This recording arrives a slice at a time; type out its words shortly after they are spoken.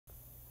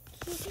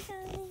Hey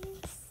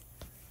guys.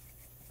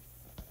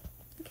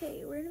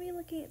 Okay, we're gonna be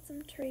looking at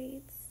some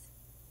trades.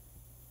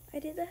 I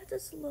did have to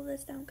slow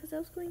this down because I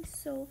was going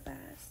so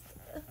fast.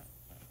 Ugh.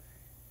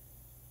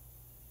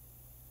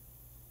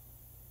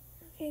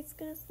 Okay, it's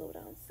gonna slow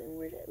down soon.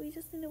 We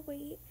just need to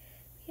wait.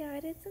 Yeah, I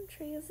did some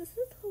trades. This is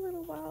a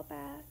little while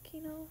back,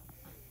 you know.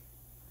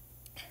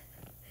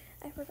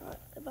 I forgot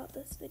about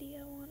this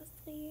video,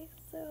 honestly.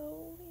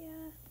 So,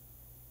 yeah.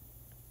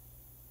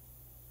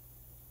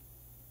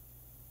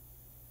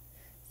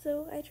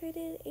 So, I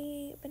traded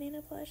a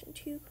banana plush and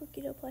 2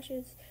 cookie dough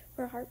plushes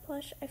for a heart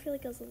plush. I feel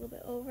like I was a little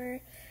bit over,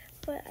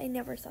 but I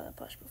never saw that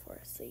plush before,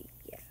 so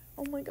yeah.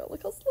 Oh my god,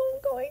 look how slow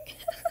I'm going.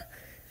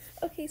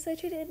 Okay, so I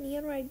traded a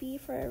Neon Ride B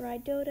for a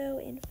Ride Dodo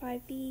and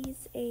 5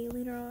 Bs, a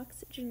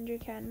Lunarox Ginger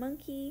Cat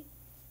Monkey.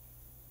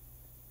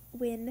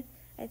 Win,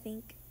 I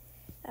think.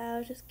 I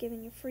was just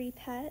giving a free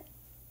pet.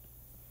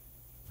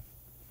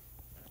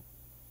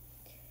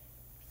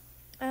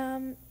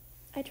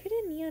 I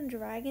traded Neon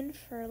Dragon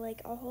for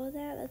like all of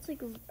that. That's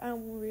like,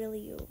 I'm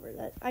really over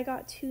that. I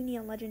got 2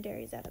 Neon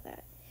Legendaries out of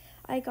that.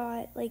 I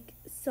got like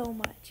so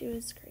much. It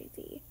was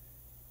crazy.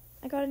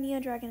 I got a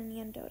Neon Dragon and a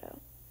Neon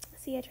Dodo.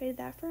 See, I traded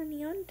that for a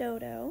Neon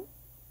Dodo.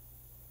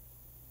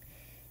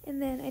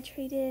 And then I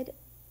traded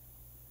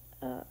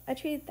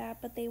that,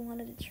 but they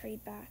wanted to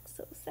trade back.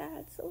 So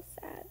sad, so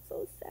sad,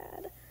 so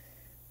sad.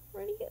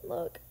 Ready?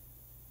 Look.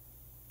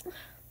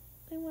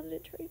 They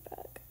wanted to trade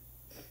back.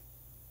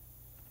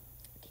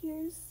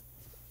 Tears.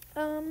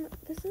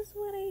 This is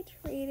what I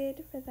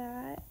traded for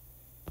that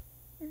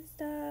and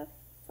stuff.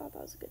 Thought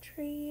that was a good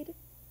trade.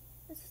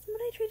 This is what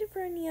I traded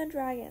for a Neon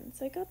Dragon.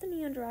 So I got the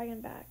Neon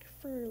Dragon back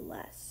for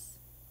less.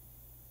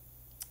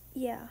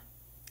 Yeah.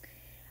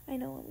 I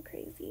know I'm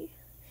crazy.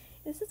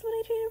 This is what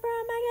I traded for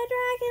a Mega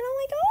Dragon. Oh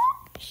my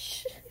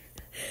gosh!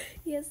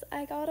 Yes,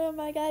 I got a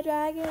Mega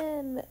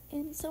Dragon.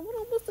 And someone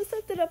almost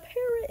accepted a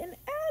Parrot and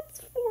ads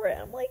for it.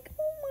 I'm like,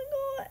 oh my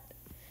god.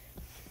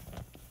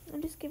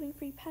 I'm just giving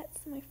free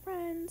pets to my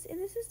friends. And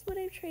this is what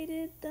I've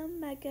traded the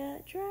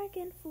Mega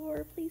Dragon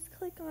for. Please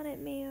click on it,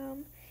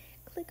 ma'am.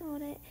 Click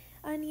on it.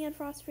 A Neon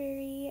Frost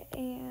Fairy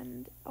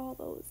and all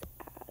those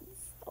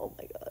ads. Oh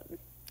my god.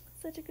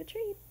 Such a good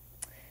trade.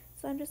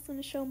 So I'm just going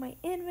to show my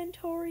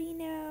inventory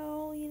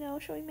now. You know,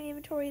 showing my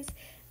inventory is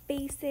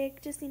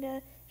basic. Just need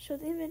to show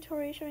the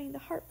inventory, showing the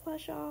heart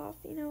plush off.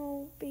 You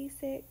know,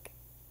 basic.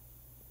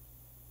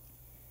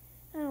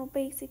 I don't know,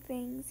 basic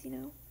things, you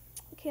know.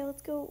 Okay,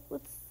 let's go.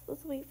 Let's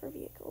wait for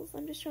vehicles.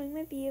 I'm just showing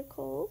my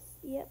vehicles.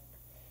 Yep.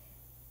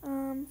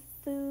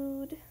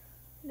 Food.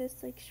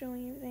 Just like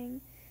showing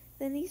everything.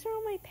 Then these are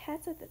all my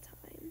pets at the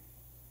time.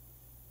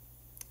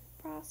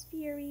 Frost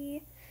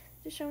Fury.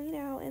 Just showing it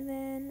out. And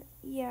then,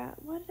 yeah.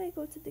 Why did I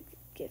go to the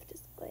gift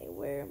display?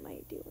 Where am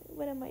I doing?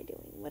 What am I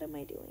doing? What am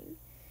I doing?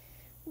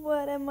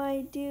 What am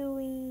I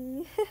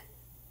doing?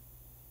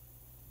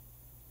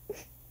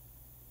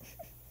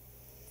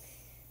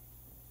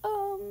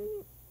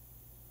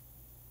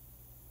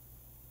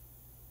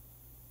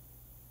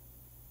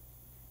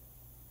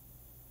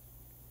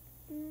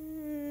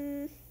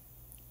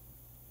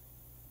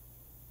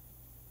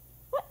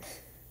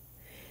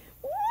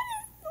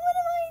 What am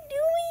I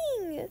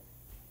doing?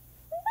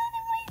 What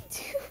am I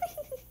doing?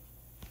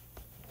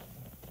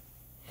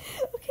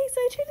 Okay, so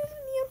I traded a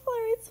Neon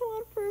Fly-Ride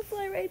Swan for a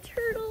Fly-Ride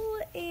Turtle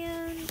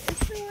and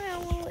a Snow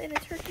Owl and a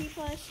Turkey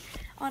plush.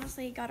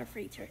 Honestly, got a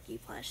free turkey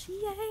plush.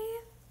 Yay!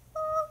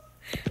 Oh.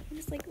 I'm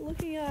just like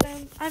looking at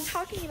him. I'm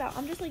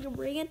just like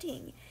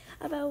ranting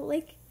about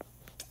like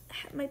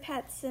my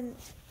pets and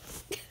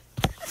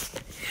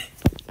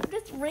I'm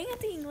just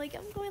ranting. Like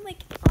I'm going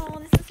like, oh,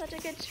 this is such a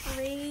good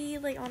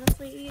trade. Like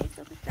honestly,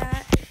 stuff like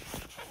that.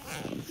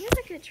 It was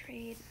a good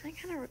trade. I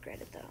kind of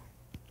regret it though.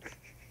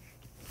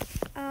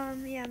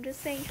 Yeah, I'm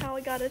just saying how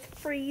I got a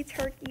free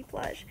turkey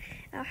plush.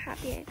 How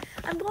happy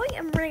I'm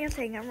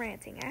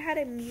ranting. I had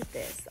to mute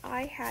this.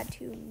 I had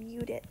to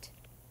mute it.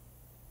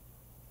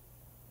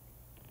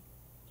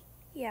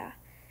 Yeah.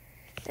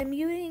 The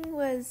muting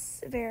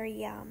was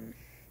very,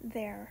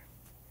 there.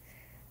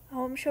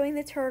 Oh, I'm showing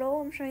the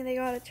turtle. I'm showing they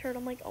got a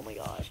turtle. I'm like, oh my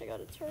gosh, I got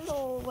a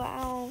turtle.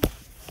 Wow.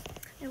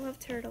 I love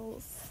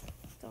turtles.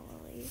 Don't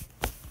really.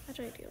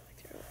 Actually, I do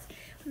like turtles.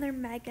 And they're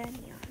mega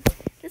neon.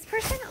 This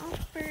person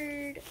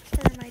offered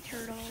for my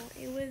turtle.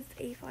 It was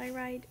a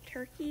Fly-Ride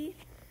turkey.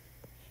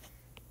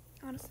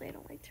 Honestly, I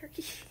don't like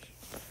turkey.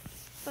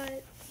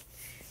 But,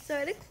 so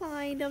I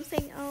declined. I'm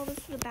saying, oh, this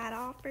is a bad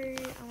offer.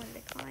 I want to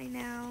decline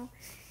now.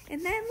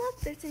 And then, look,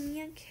 there's a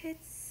Neon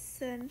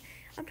Kitsune.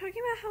 I'm talking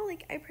about how,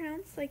 like, I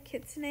pronounce, like,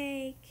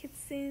 Kitsune,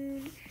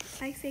 Kitsune.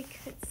 I say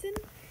Kitsune.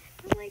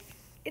 I'm like,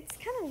 it's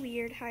kind of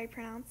weird how I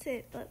pronounce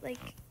it. But, like,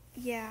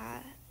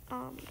 yeah,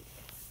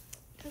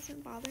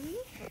 doesn't bother me.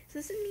 So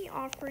this is me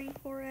offering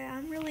for it.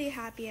 I'm really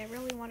happy. I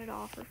really wanted to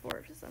offer for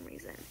it for some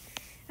reason.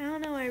 I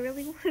don't know. I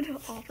really wanted to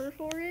offer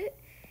for it.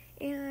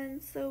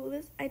 And so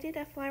I did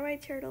a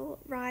Fly-Ride Turtle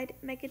Ride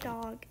Mega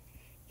Dog.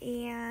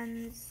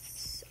 And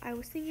I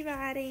was thinking about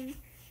adding,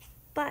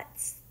 but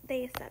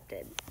they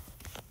accepted.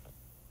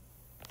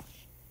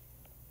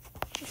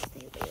 Just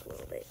need to wait a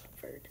little bit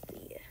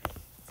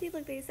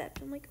look, they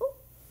accept. I'm like, oh.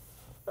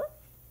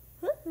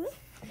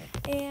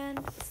 And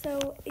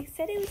so it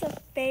said it was a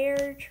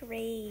fair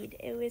trade.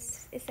 It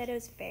said it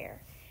was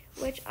fair,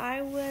 which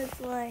I was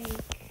like,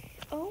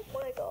 oh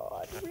my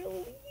god,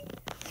 really?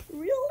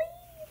 Really?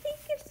 You think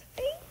it's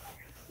fair?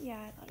 Yeah,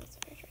 I thought it was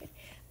a fair trade.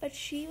 But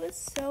she was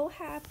so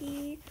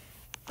happy.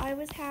 I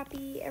was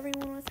happy.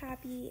 Everyone was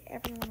happy.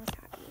 Everyone was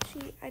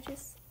happy.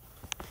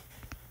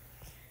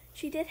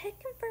 She did hit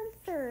confirm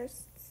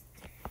first.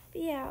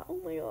 But yeah, oh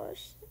my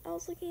gosh. I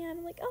was looking at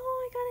it like,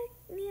 oh, I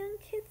got a neon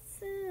kid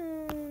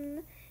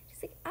soon.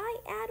 She's like,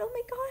 oh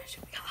my gosh.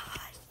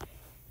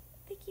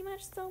 Thank you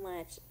so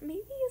much. Maybe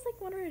it's like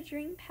one of her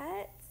dream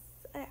pets.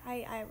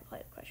 I replied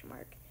with question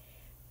mark.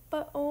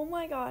 But oh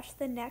my gosh,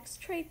 the next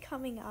trade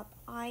coming up,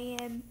 I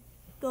am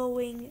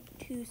going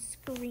to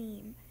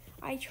scream.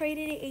 I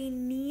traded a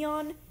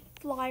neon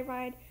fly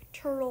ride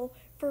turtle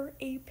for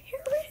a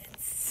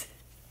parrot.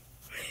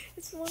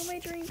 It's one of my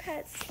dream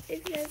pets.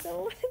 If you guys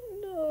don't want to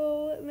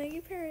know,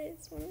 Maggie Parrot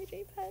is one of my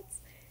dream pets.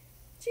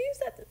 She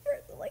accepted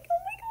first. I'm like, oh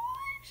my gosh.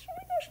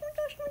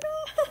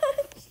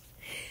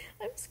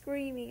 I'm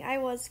screaming. I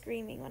was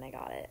screaming when I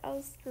got it. I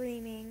was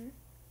screaming.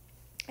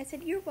 I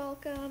said, you're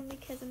welcome,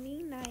 because I'm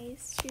being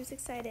nice. She was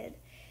excited.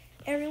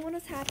 Everyone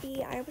was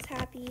happy. I was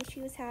happy. She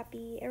was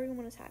happy.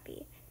 Everyone was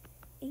happy.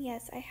 And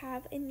yes, I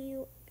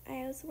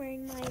was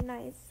wearing my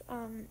nice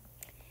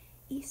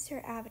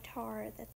Easter avatar that